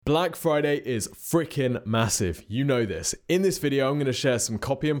Black Friday is freaking massive. You know this. In this video, I'm going to share some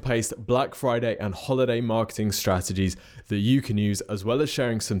copy and paste Black Friday and holiday marketing strategies that you can use, as well as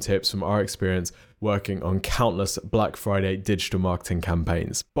sharing some tips from our experience working on countless Black Friday digital marketing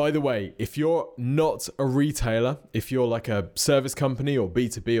campaigns. By the way, if you're not a retailer, if you're like a service company or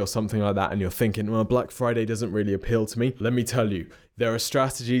B2B or something like that, and you're thinking, well, Black Friday doesn't really appeal to me, let me tell you, there are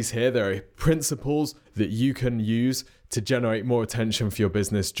strategies here, there are principles that you can use to generate more attention for your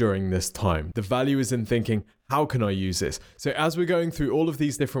business during this time. The value is in thinking, how can I use this? So as we're going through all of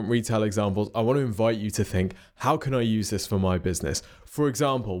these different retail examples, I want to invite you to think, how can I use this for my business? For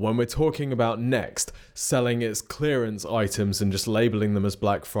example, when we're talking about Next selling its clearance items and just labeling them as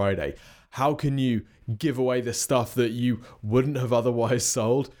Black Friday, how can you give away the stuff that you wouldn't have otherwise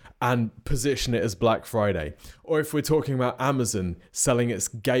sold and position it as Black Friday? Or if we're talking about Amazon selling its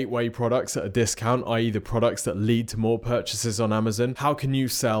gateway products at a discount, i.e. the products that lead to more purchases on Amazon, how can you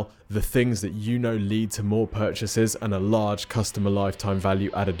sell the things that you know lead to more purchases and a large customer lifetime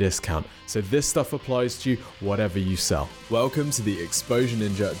value at a discount? So this stuff applies to you, whatever you sell. Welcome to the Exposure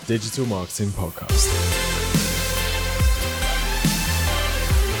Ninja Digital Marketing Podcast.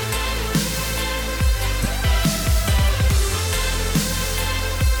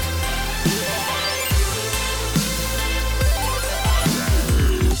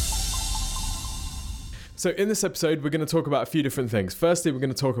 So in this episode, we're going to talk about a few different things. Firstly, we're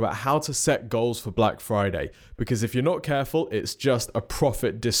going to talk about how to set goals for Black Friday, because if you're not careful, it's just a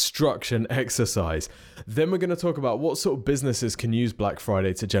profit destruction exercise. Then we're going to talk about what sort of businesses can use Black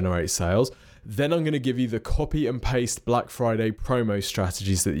Friday to generate sales. Then I'm going to give you the copy and paste Black Friday promo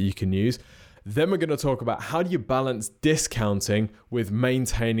strategies that you can use. Then we're going to talk about how do you balance discounting with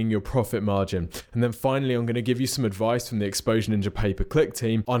maintaining your profit margin. And then finally, I'm going to give you some advice from the Exposure Ninja pay-per-click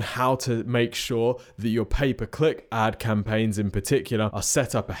team on how to make sure that your pay-per-click ad campaigns in particular are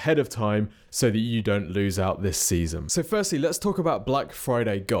set up ahead of time so that you don't lose out this season. So firstly, let's talk about Black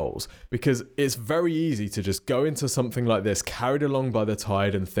Friday goals, because it's very easy to just go into something like this carried along by the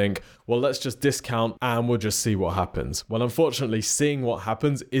tide and think, well, let's just discount and we'll just see what happens. Well, unfortunately, seeing what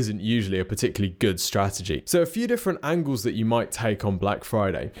happens isn't usually a particularly good strategy. So a few different angles that you might take on Black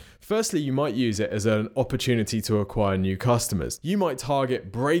Friday. Firstly, you might use it as an opportunity to acquire new customers. You might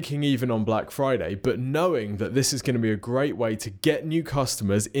target breaking even on Black Friday, but knowing that this is going to be a great way to get new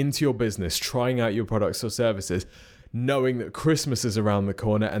customers into your business, trying out your products or services, knowing that Christmas is around the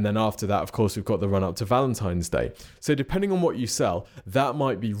corner, and then after that, of course, we've got the run up to Valentine's Day. So depending on what you sell, that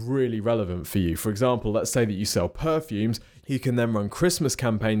might be really relevant for you. For example, let's say that you sell perfumes, you can then run Christmas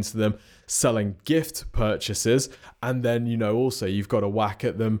campaigns to them, selling gift purchases, and then, also you've got a whack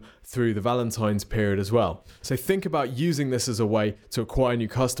at them through the Valentine's period as well. So think about using this as a way to acquire new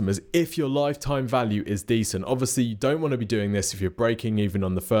customers if your lifetime value is decent. Obviously, you don't want to be doing this if you're breaking even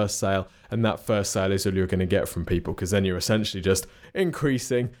on the first sale, and that first sale is all you're going to get from people, because then you're essentially just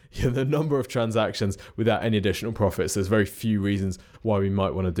increasing the number of transactions without any additional profits. There's very few reasons why we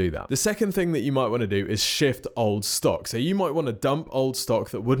might want to do that. The second thing that you might want to do is shift old stock. So you might want to dump old stock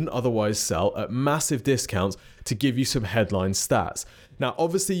that wouldn't otherwise sell at massive discounts to give you some headline stats. Now,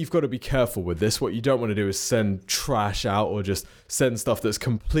 obviously, you've got to be careful with this. What you don't want to do is send trash out or just send stuff that's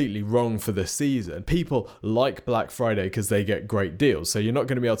completely wrong for the season. People like Black Friday because they get great deals. So you're not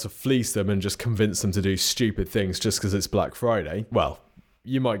going to be able to fleece them and just convince them to do stupid things just because it's Black Friday. Well,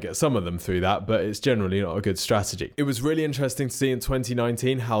 you might get some of them through that, but it's generally not a good strategy. It was really interesting to see in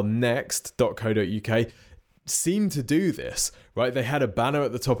 2019 how Next.co.uk seemed to do this, right? They had a banner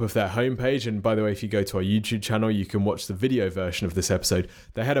at the top of their homepage. And by the way, if you go to our YouTube channel, you can watch the video version of this episode.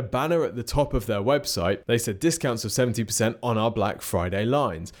 They had a banner at the top of their website. They said discounts of 70% on our Black Friday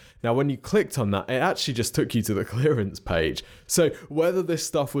lines. Now, when you clicked on that, it actually just took you to the clearance page. So whether this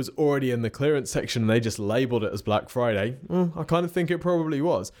stuff was already in the clearance section and they just labeled it as Black Friday, I kind of think it probably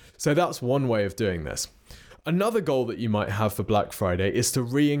was. So that's one way of doing this. Another goal that you might have for Black Friday is to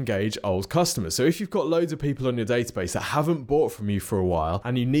re-engage old customers. So if you've got loads of people on your database that haven't bought from you for a while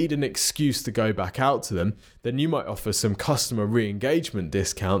and you need an excuse to go back out to them, then you might offer some customer re-engagement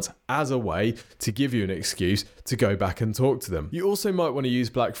discounts as a way to give you an excuse to go back and talk to them. You also might want to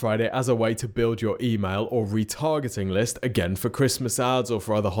use Black Friday as a way to build your email or retargeting list, again for Christmas ads or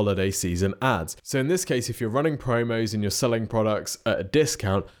for other holiday season ads. So in this case, if you're running promos and you're selling products at a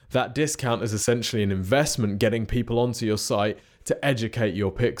discount, that discount is essentially an investment getting people onto your site to educate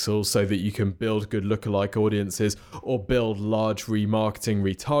your pixels so that you can build good lookalike audiences or build large remarketing,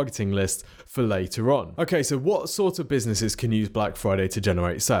 retargeting lists for later on. Okay, so what sort of businesses can use Black Friday to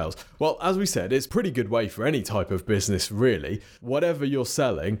generate sales? Well, as we said, it's a pretty good way for any type of business, really. Whatever you're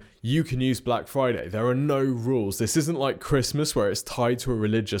selling, you can use Black Friday. There are no rules. This isn't like Christmas where it's tied to a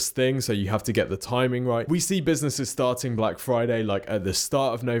religious thing, so you have to get the timing right. We see businesses starting Black Friday like at the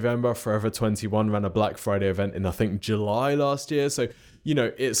start of November. Forever 21 ran a Black Friday event in, I think, July last year. So,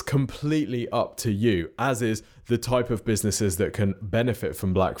 it's completely up to you, as is the type of businesses that can benefit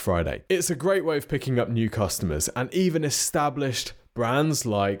from Black Friday. It's a great way of picking up new customers, and even established brands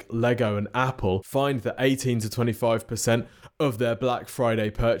like Lego and Apple find that 18 to 25% of their Black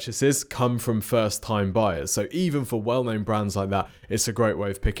Friday purchases come from first-time buyers. So even for well-known brands like that, it's a great way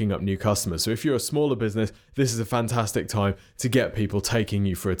of picking up new customers. So if you're a smaller business, this is a fantastic time to get people taking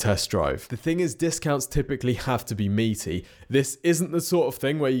you for a test drive. The thing is, discounts typically have to be meaty. This isn't the sort of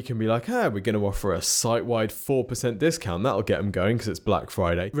thing where you can be like, we're going to offer a site-wide 4% discount. That'll get them going because it's Black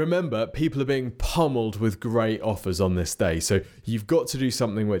Friday. Remember, people are being pummeled with great offers on this day. So you've got to do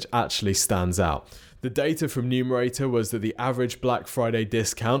something which actually stands out. The data from Numerator was that the average Black Friday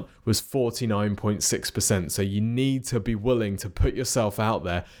discount was 49.6%. So you need to be willing to put yourself out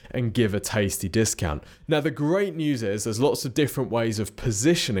there and give a tasty discount. Now, the great news is there's lots of different ways of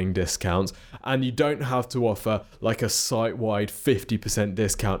positioning discounts, and you don't have to offer like a site-wide 50%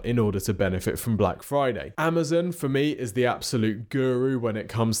 discount in order to benefit from Black Friday. Amazon, for me, is the absolute guru when it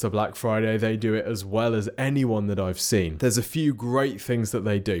comes to Black Friday. They do it as well as anyone that I've seen. There's a few great things that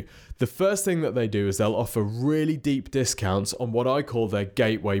they do. The first thing that they do is they'll offer really deep discounts on what I call their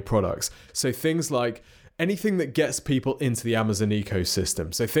gateway products. So things like anything that gets people into the Amazon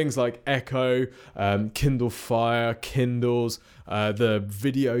ecosystem. So things like Echo, Kindle Fire, Kindles, the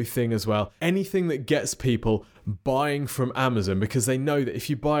video thing as well. Anything that gets people buying from Amazon, because they know that if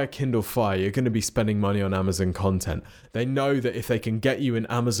you buy a Kindle Fire, you're going to be spending money on Amazon content. They know that if they can get you in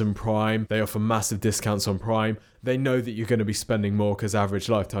Amazon Prime, they offer massive discounts on Prime. They know that you're going to be spending more because average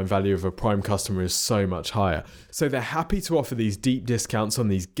lifetime value of a Prime customer is so much higher. So they're happy to offer these deep discounts on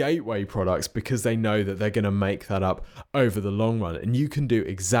these gateway products because they know that they're going to make that up over the long run. And you can do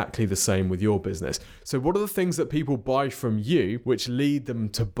exactly the same with your business. So what are the things that people buy from you which lead them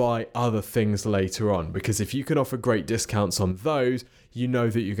to buy other things later on? Because if you can offer great discounts on those, you know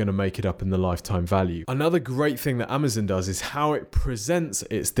that you're going to make it up in the lifetime value. Another great thing that Amazon does is how it presents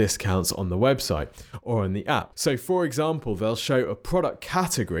its discounts on the website or on the app. So for example, they'll show a product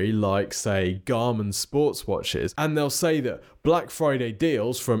category like, say, Garmin sports watches, and they'll say that Black Friday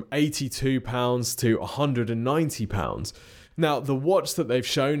deals from £82 to £190. Now, the watch that they've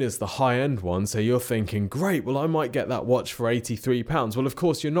shown is the high-end one, so you're thinking, great, well, I might get that watch for £83. Well, of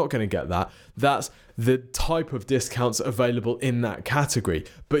course, you're not going to get that. That's the type of discounts available in that category,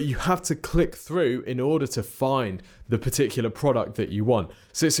 but you have to click through in order to find the particular product that you want.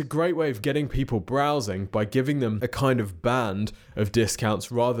 So it's a great way of getting people browsing by giving them a kind of band of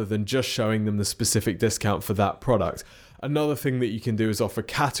discounts rather than just showing them the specific discount for that product. Another thing that you can do is offer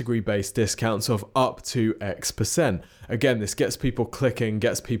category-based discounts of up to X%. Again, this gets people clicking,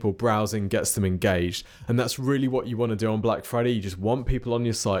 gets people browsing, gets them engaged. And that's really what you want to do on Black Friday. You just want people on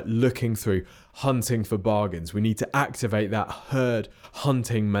your site looking through, hunting for bargains. We need to activate that herd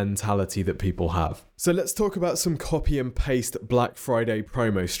hunting mentality that people have. So let's talk about some copy and paste Black Friday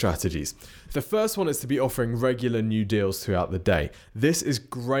promo strategies. The first one is to be offering regular new deals throughout the day. This is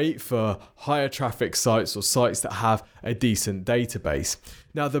great for higher traffic sites or sites that have a decent database.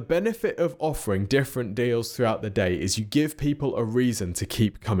 Now, the benefit of offering different deals throughout the day is you give people a reason to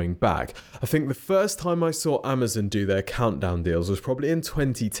keep coming back. I think the first time I saw Amazon do their countdown deals was probably in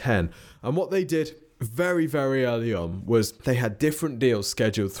 2010. And what they did very, very early on was they had different deals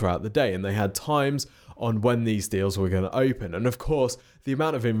scheduled throughout the day, and they had times on when these deals were going to open. And of course, the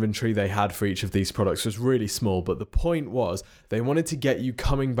amount of inventory they had for each of these products was really small, but the point was they wanted to get you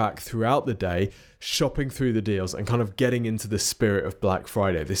coming back throughout the day, shopping through the deals and kind of getting into the spirit of Black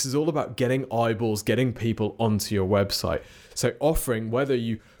Friday. This is all about getting eyeballs, getting people onto your website. So offering, whether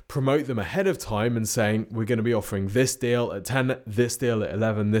you promote them ahead of time and saying we're going to be offering this deal at 10, this deal at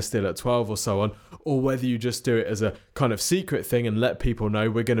 11, this deal at 12 or so on, or whether you just do it as a kind of secret thing and let people know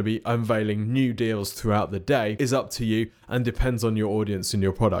we're going to be unveiling new deals throughout the day, is up to you and depends on your audience and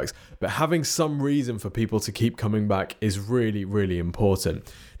your products. But having some reason for people to keep coming back is really, really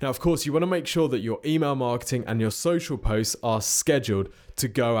important. Now, of course, you want to make sure that your email marketing and your social posts are scheduled to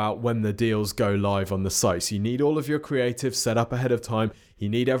go out when the deals go live on the site. So you need all of your creative set up ahead of time. You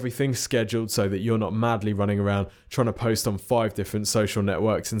need everything scheduled so that you're not madly running around trying to post on 5 different social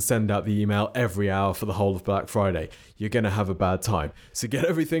networks and send out the email every hour for the whole of Black Friday. You're going to have a bad time. So get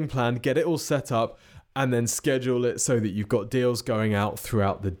everything planned, get it all set up, and then schedule it so that you've got deals going out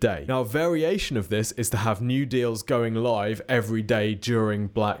throughout the day. Now, a variation of this is to have new deals going live every day during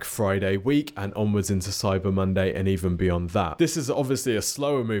Black Friday week and onwards into Cyber Monday and even beyond that. This is obviously a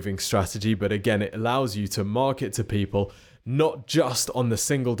slower moving strategy, but again, it allows you to market to people not just on the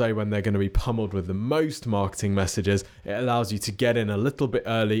single day when they're going to be pummeled with the most marketing messages. It allows you to get in a little bit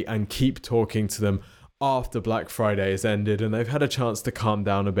early and keep talking to them after Black Friday has ended and they've had a chance to calm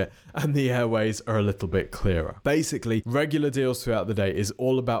down a bit and the airways are a little bit clearer. Basically, regular deals throughout the day is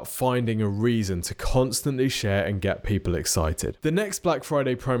all about finding a reason to constantly share and get people excited. The next Black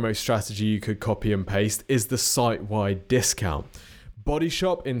Friday promo strategy you could copy and paste is the site-wide discount. Body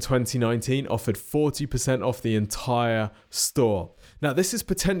Shop in 2019 offered 40% off the entire store. Now, this is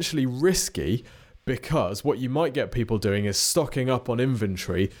potentially risky because what you might get people doing is stocking up on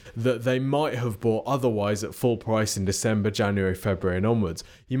inventory that they might have bought otherwise at full price in December, January, February and onwards.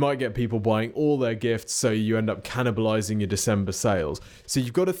 You might get people buying all their gifts, so you end up cannibalizing your December sales. So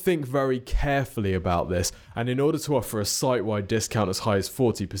you've got to think very carefully about this. And in order to offer a site-wide discount as high as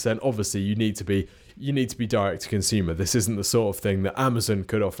 40%, obviously you need to be direct to consumer. This isn't the sort of thing that Amazon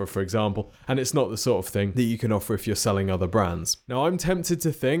could offer, for example, and it's not the sort of thing that you can offer if you're selling other brands. Now, I'm tempted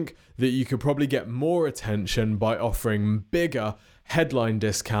to think that you could probably get more attention by offering bigger headline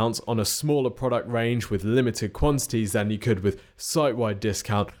discounts on a smaller product range with limited quantities than you could with site-wide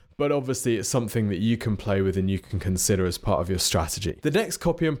discount. But obviously it's something that you can play with and you can consider as part of your strategy. The next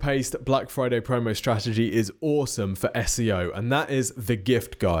copy and paste Black Friday promo strategy is awesome for SEO, and that is the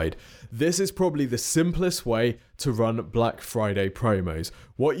gift guide. This is probably the simplest way to run Black Friday promos.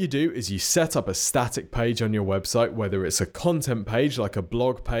 What you do is you set up a static page on your website, whether it's a content page like a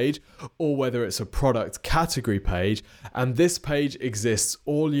blog page or whether it's a product category page, and this page exists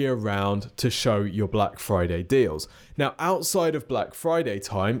all year round to show your Black Friday deals. Now, outside of Black Friday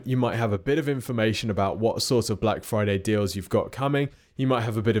time, you might have a bit of information about what sort of Black Friday deals you've got coming. You might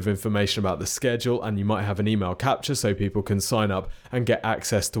have a bit of information about the schedule, and you might have an email capture so people can sign up and get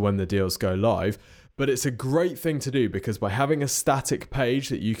access to when the deals go live. But it's a great thing to do because by having a static page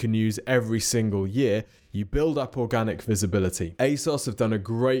that you can use every single year, you build up organic visibility. ASOS have done a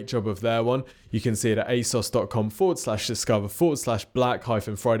great job of their one. You can see it at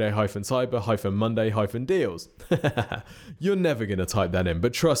asos.com/discover/Black-Friday-Cyber-Monday-Deals. You're never going to type that in,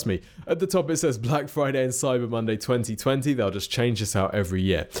 but trust me, at the top it says Black Friday and Cyber Monday 2020. They'll just change this out every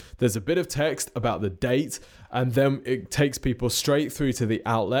year. There's a bit of text about the date, and then it takes people straight through to the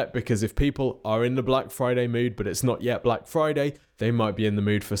outlet, because if people are in the Black Friday mood but it's not yet Black Friday, they might be in the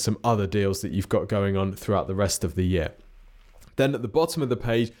mood for some other deals that you've got going on throughout the rest of the year. Then at the bottom of the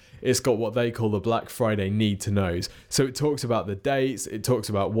page, it's got what they call the Black Friday need to knows. So it talks about the dates, it talks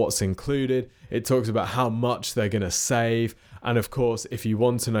about what's included, it talks about how much they're going to save. And of course, if you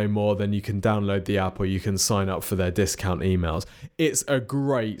want to know more, then you can download the app or you can sign up for their discount emails. It's a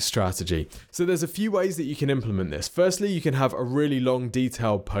great strategy. So there's a few ways that you can implement this. Firstly, you can have a really long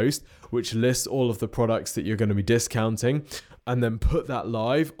detailed post which lists all of the products that you're going to be discounting, and then put that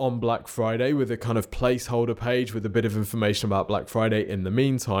live on Black Friday with a kind of placeholder page with a bit of information about Black Friday in the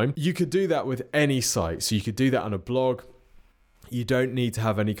meantime. You could do that with any site. So you could do that on a blog. You don't need to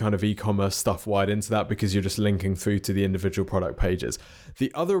have any kind of e-commerce stuff wired into that because you're just linking through to the individual product pages.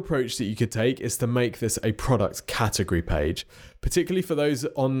 The other approach that you could take is to make this a product category page, particularly for those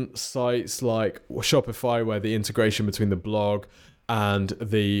on sites like Shopify where the integration between the blog and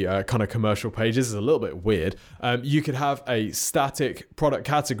the kind of commercial pages is a little bit weird. You could have a static product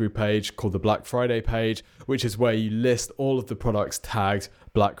category page called the Black Friday page, which is where you list all of the products tagged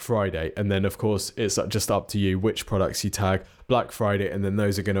Black Friday. And then, of course, it's just up to you which products you tag Black Friday, and then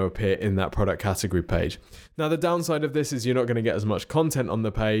those are going to appear in that product category page. Now, the downside of this is you're not going to get as much content on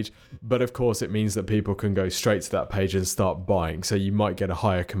the page, but of course, it means that people can go straight to that page and start buying. So you might get a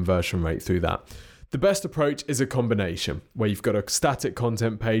higher conversion rate through that. The best approach is a combination where you've got a static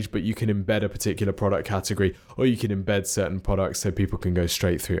content page, but you can embed a particular product category, or you can embed certain products so people can go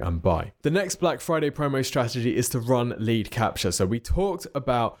straight through and buy. The next Black Friday promo strategy is to run lead capture. So we talked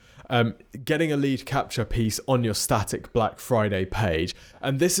about getting a lead capture piece on your static Black Friday page,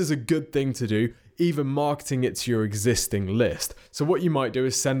 and this is a good thing to do even marketing it to your existing list. So what you might do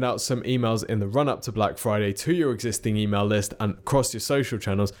is send out some emails in the run up to Black Friday to your existing email list and across your social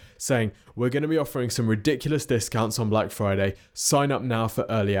channels saying, we're going to be offering some ridiculous discounts on Black Friday. Sign up now for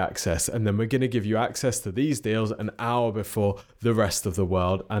early access. And then we're going to give you access to these deals an hour before the rest of the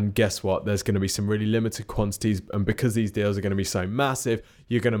world. And guess what? There's going to be some really limited quantities. And because these deals are going to be so massive,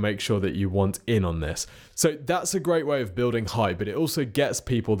 you're going to make sure that you want in on this. So that's a great way of building hype, but it also gets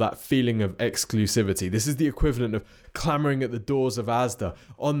people that feeling of exclusivity. This is the equivalent of clamoring at the doors of Asda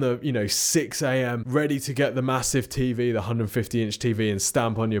on the 6 a.m. ready to get the massive TV, the 150-inch TV, and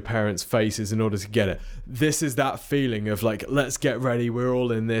stamp on your parents' faces in order to get it. This is that feeling of like, let's get ready, we're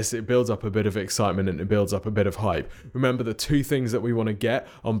all in this. It builds up a bit of excitement and it builds up a bit of hype. Remember, the two things that we want to get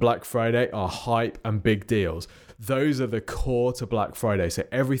on Black Friday are hype and big deals. Those are the core to Black Friday. So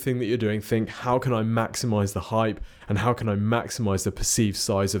everything that you're doing, think, how can I maximize the hype and how can I maximize the perceived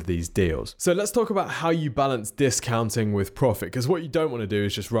size of these deals? So let's talk about how you balance discounting with profit, because what you don't want to do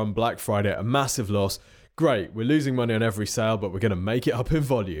is just run Black Friday at a massive loss. Great, we're losing money on every sale, but we're going to make it up in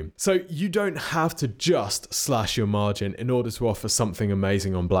volume. So you don't have to just slash your margin in order to offer something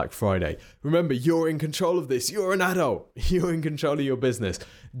amazing on Black Friday. Remember, you're in control of this. You're an adult. You're in control of your business.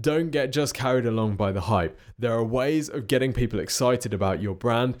 Don't get just carried along by the hype. There are ways of getting people excited about your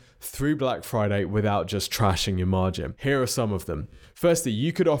brand through Black Friday without just trashing your margin. Here are some of them. Firstly,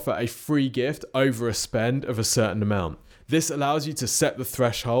 you could offer a free gift over a spend of a certain amount. This allows you to set the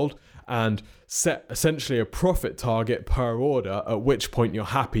threshold and set essentially a profit target per order, at which point you're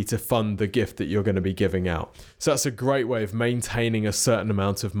happy to fund the gift that you're going to be giving out. So that's a great way of maintaining a certain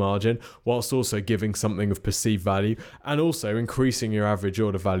amount of margin whilst also giving something of perceived value and also increasing your average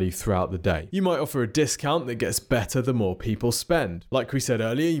order value throughout the day. You might offer a discount that gets better the more people spend. Like we said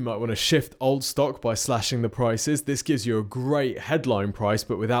earlier, you might want to shift old stock by slashing the prices. This gives you a great headline price,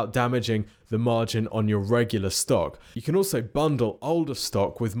 but without damaging the margin on your regular stock. You can also bundle older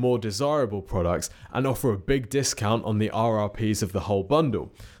stock with more desirable products and offer a big discount on the RRPs of the whole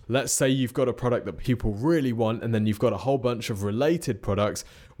bundle. Let's say you've got a product that people really want and then you've got a whole bunch of related products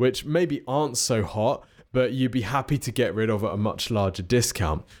which maybe aren't so hot, but you'd be happy to get rid of at a much larger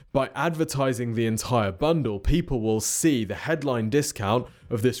discount. By advertising the entire bundle, people will see the headline discount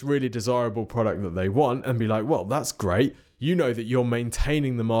of this really desirable product that they want and be like, well, that's great. You know that you're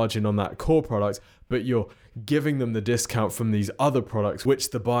maintaining the margin on that core product, but you're giving them the discount from these other products,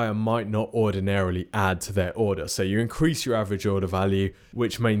 which the buyer might not ordinarily add to their order. So you increase your average order value,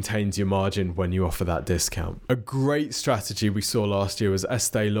 which maintains your margin when you offer that discount. A great strategy we saw last year was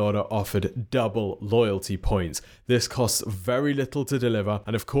Estee Lauder offered double loyalty points. This costs very little to deliver,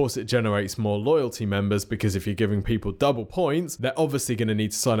 and of course it generates more loyalty members, because if you're giving people double points, they're obviously going to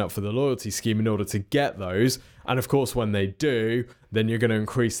need to sign up for the loyalty scheme in order to get those. And of course, when they do, then you're going to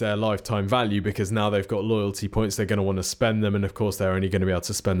increase their lifetime value, because now they've got loyalty points, they're going to want to spend them, and of course they're only going to be able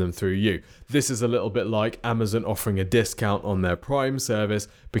to spend them through you. This is a little bit like Amazon offering a discount on their Prime service,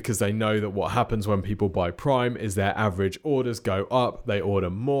 because they know that what happens when people buy Prime is their average orders go up, they order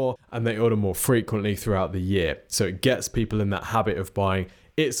more, and they order more frequently throughout the year. So it gets people in that habit of buying.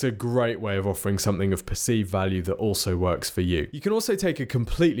 It's a great way of offering something of perceived value that also works for you. You can also take a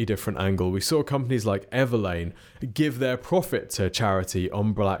completely different angle. We saw companies like Everlane give their profit to charity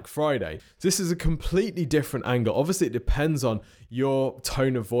on Black Friday. This is a completely different angle. Obviously, it depends on your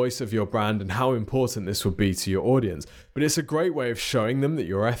tone of voice of your brand and how important this would be to your audience. But it's a great way of showing them that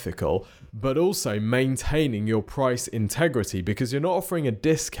you're ethical, but also maintaining your price integrity, because you're not offering a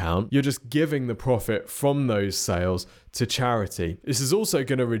discount, you're just giving the profit from those sales to charity. This is also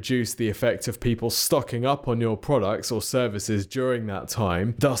going to reduce the effect of people stocking up on your products or services during that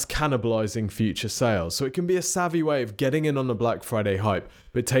time, thus cannibalizing future sales. So it can be a savvy way of getting in on the Black Friday hype,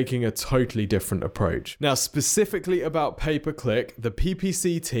 but taking a totally different approach. Now, specifically about pay-per-click, the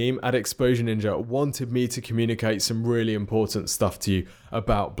PPC team at Exposure Ninja wanted me to communicate some really important stuff to you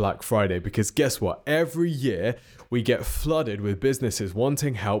about Black Friday, because guess what? Every year we get flooded with businesses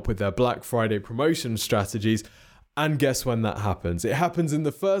wanting help with their Black Friday promotion strategies. And guess when that happens? It happens in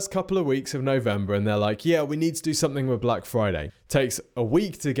the first couple of weeks of November, and they're like, yeah, we need to do something with Black Friday. Takes a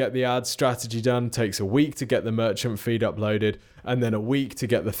week to get the ad strategy done, takes a week to get the merchant feed uploaded, and then a week to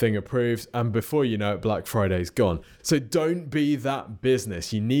get the thing approved. And before you know it, Black Friday's gone. So don't be that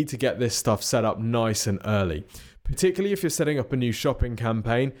business. You need to get this stuff set up nice and early. Particularly if you're setting up a new shopping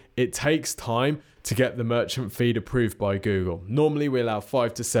campaign, it takes time to get the merchant feed approved by Google. Normally we allow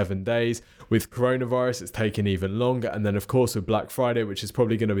 5 to 7 days. With coronavirus, it's taken even longer. And then of course with Black Friday, which is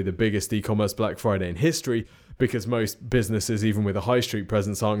probably going to be the biggest e-commerce Black Friday in history, because most businesses, even with a high street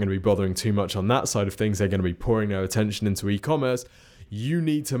presence, aren't going to be bothering too much on that side of things. They're going to be pouring their attention into e-commerce. you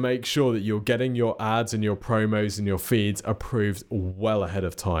need to make sure that you're getting your ads and your promos and your feeds approved well ahead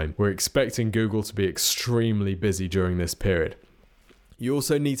of time. We're expecting Google to be extremely busy during this period. You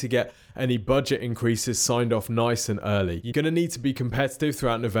also need to get any budget increases signed off nice and early. You're going to need to be competitive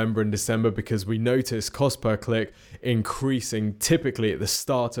throughout November and December because we notice cost per click increasing typically at the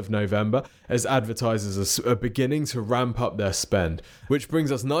start of November as advertisers are beginning to ramp up their spend. Which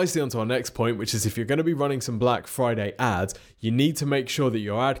brings us nicely onto our next point, which is if you're going to be running some Black Friday ads, you need to make sure that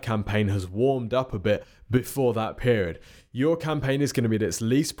your ad campaign has warmed up a bit before that period. Your campaign is going to be at its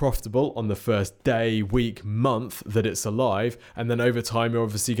least profitable on the first day, week, month that it's alive. And then over time, you're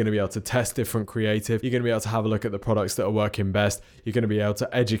obviously going to be able to test different creative. You're going to be able to have a look at the products that are working best. You're going to be able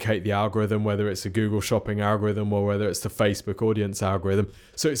to educate the algorithm, whether it's a Google shopping algorithm or whether it's the Facebook audience algorithm.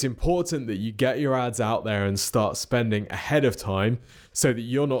 So it's important that you get your ads out there and start spending ahead of time so that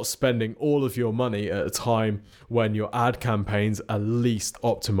you're not spending all of your money at a time when your ad campaigns are least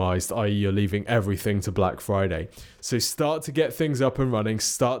optimized, i.e. you're leaving everything to Black Friday. So start to get things up and running,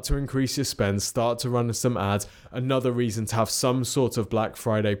 start to increase your spend, start to run some ads. Another reason to have some sort of Black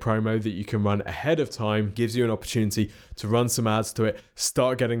Friday promo that you can run ahead of time gives you an opportunity to run some ads to it,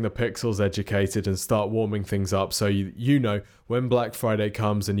 start getting the pixels educated and start warming things up so you know when Black Friday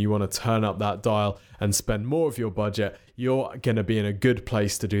comes and you want to turn up that dial and spend more of your budget, you're going to be in a good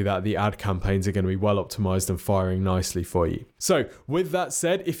place to do that. The ad campaigns are going to be well optimized and firing nicely for you. So with that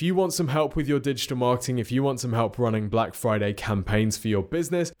said, if you want some help with your digital marketing, if you want some help running Black Friday campaigns for your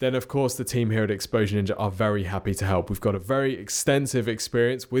business, then of course the team here at Exposure Ninja are very happy to help. We've got a very extensive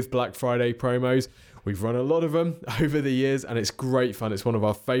experience with Black Friday promos. We've run a lot of them over the years and it's great fun. It's one of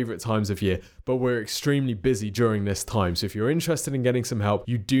our favorite times of year, but we're extremely busy during this time. So if you're interested in getting some help,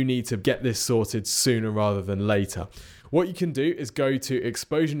 you do need to get this sorted sooner rather than later. What you can do is go to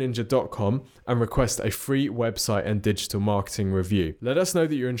exposureninja.com and request a free website and digital marketing review. Let us know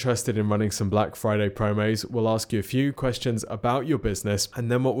that you're interested in running some Black Friday promos. We'll ask you a few questions about your business,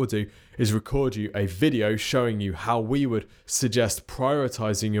 and then what we'll do is record you a video showing you how we would suggest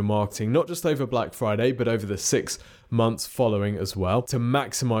prioritizing your marketing, not just over Black Friday, but over the 6 months following as well, to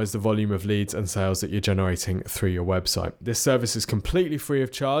maximize the volume of leads and sales that you're generating through your website. This service is completely free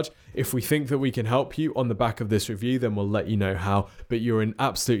of charge. If we think that we can help you on the back of this review, then we'll let you know how, but you're in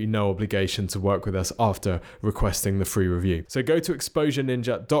absolutely no obligation to work with us after requesting the free review. So go to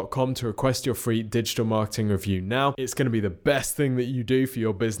exposureninja.com to request your free digital marketing review now. It's going to be the best thing that you do for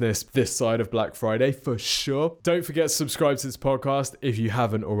your business this side of Black Friday for sure. Don't forget to subscribe to this podcast if you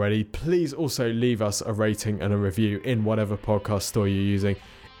haven't already. Please also leave us a rating and a review in whatever podcast store you're using.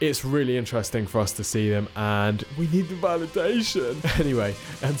 It's really interesting for us to see them and we need the validation. Anyway,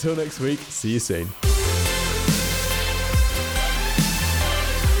 until next week, see you soon.